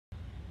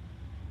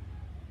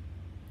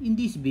In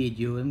this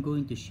video, I'm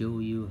going to show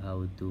you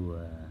how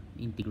to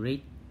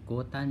integrate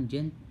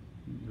cotangent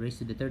raised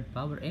to the third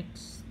power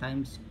x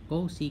times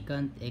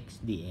cosecant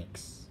x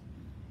dx.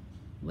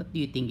 What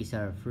do you think is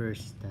our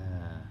first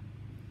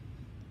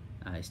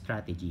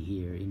strategy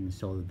here in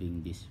solving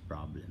this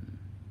problem?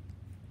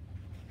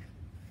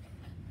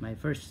 My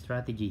first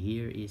strategy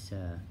here is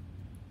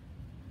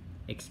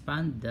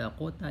expand the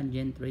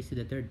cotangent raised to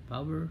the third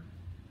power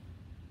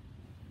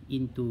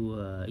into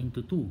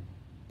two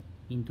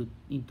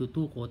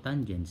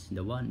cotangents.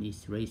 The one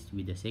is raised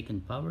with the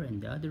second power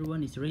and the other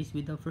one is raised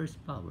with the first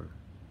power.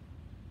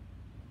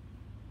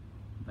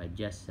 By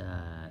just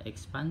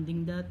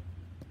expanding that,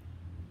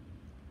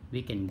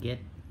 we can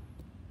get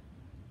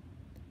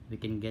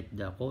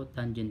the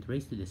cotangent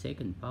raised to the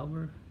second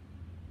power,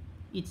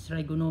 its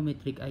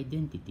trigonometric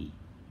identity,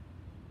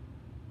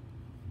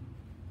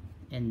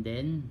 and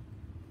then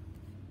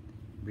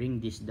bring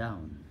this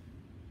down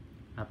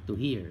up to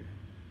here.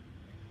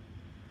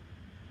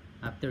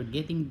 After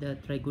getting the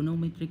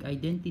trigonometric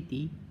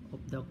identity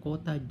of the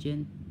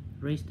cotangent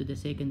raised to the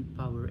second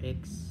power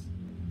x,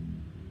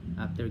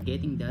 after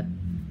getting that,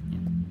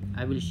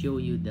 I will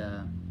show you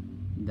the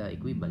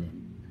equivalent.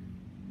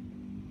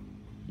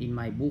 In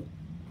my book,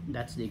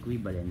 that's the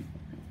equivalent.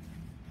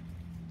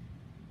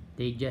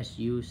 They just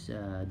use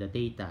the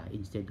theta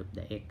instead of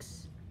the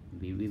x.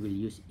 We will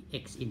use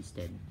x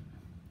instead.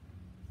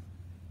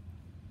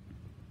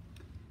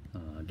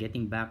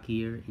 Getting back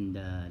here in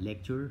the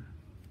lecture,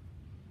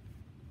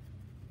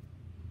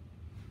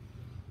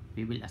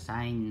 we will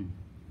assign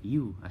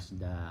u as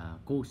the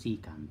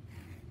cosecant.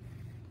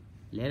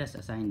 Let us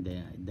assign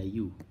the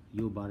u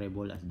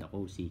variable as the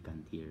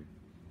cosecant here.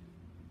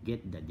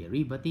 Get the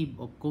derivative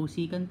of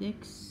cosecant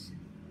x.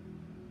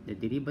 The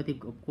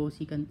derivative of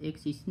cosecant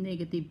x is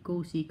negative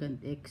cosecant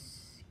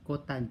x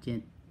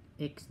cotangent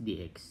x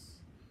dx.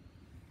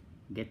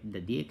 Get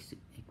the dx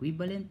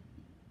equivalent.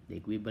 The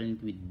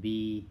equivalent would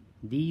be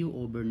du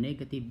over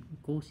negative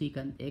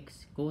cosecant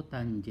x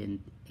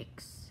cotangent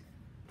x.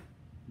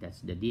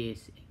 That's the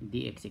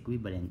dx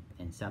equivalent,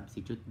 and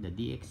substitute the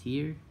dx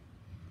here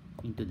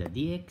into the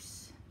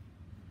dx.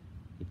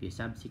 If you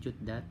substitute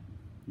that,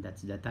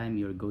 that's the time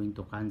you're going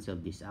to cancel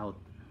this out.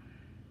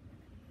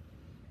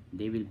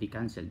 They will be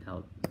cancelled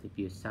out if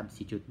you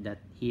substitute that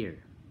here.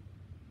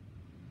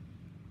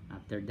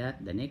 After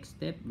that, the next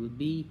step would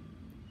be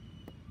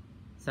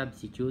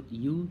substitute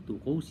u to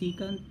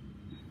cosecant.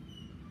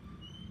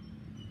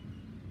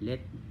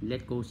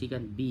 Let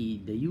cosecant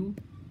be the u,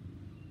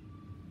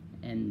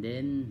 and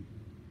then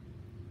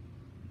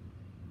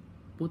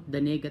put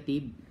the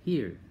negative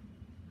here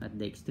at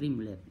the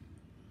extreme left.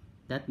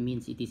 That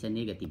means it is a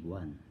negative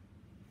 1.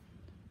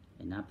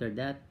 And after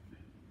that,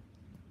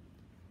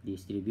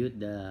 distribute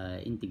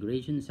the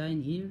integration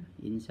sign here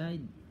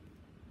inside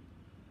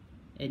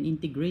and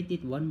integrate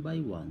it one by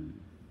one.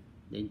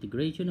 The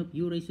integration of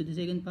u raised to the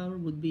second power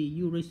would be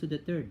u raised to the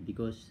third,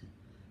 because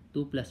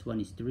 2 plus 1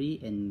 is 3,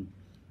 and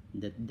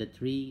the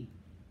 3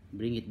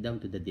 bring it down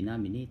to the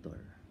denominator.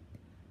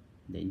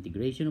 The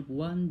integration of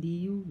 1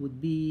 du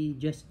would be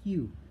just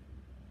u.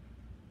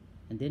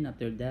 And then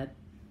after that,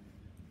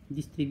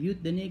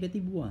 distribute the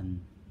negative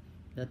 1.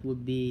 That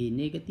would be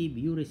negative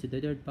u raised to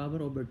the third power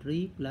over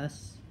 3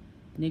 plus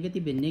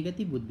negative, and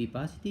negative would be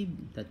positive.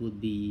 That would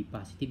be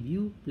positive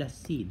u plus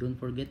c. Don't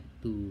forget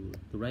to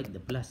write the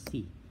plus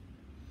c.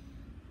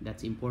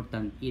 That's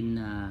important in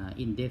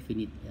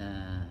indefinite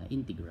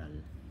integral.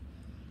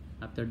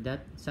 After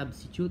that,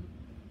 substitute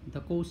the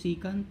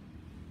cosecant,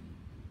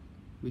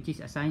 which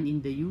is assigned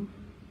in the u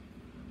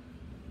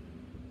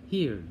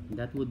here.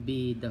 That would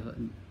be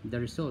the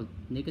result,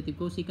 negative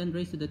cosecant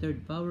raised to the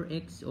third power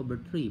x over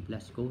 3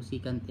 plus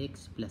cosecant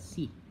x plus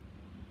c,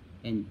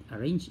 and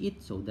arrange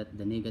it so that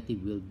the negative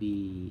will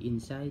be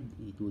inside.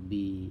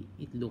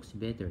 It looks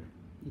better.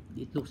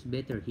 It looks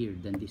better here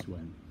than this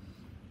one.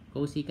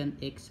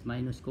 Cosecant x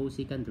minus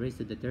cosecant raised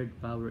to the third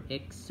power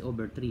x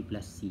over 3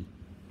 plus c,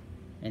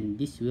 and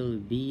this will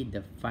be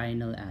the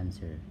final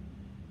answer.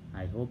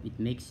 I hope it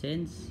makes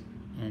sense,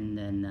 and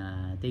then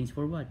thanks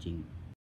for watching.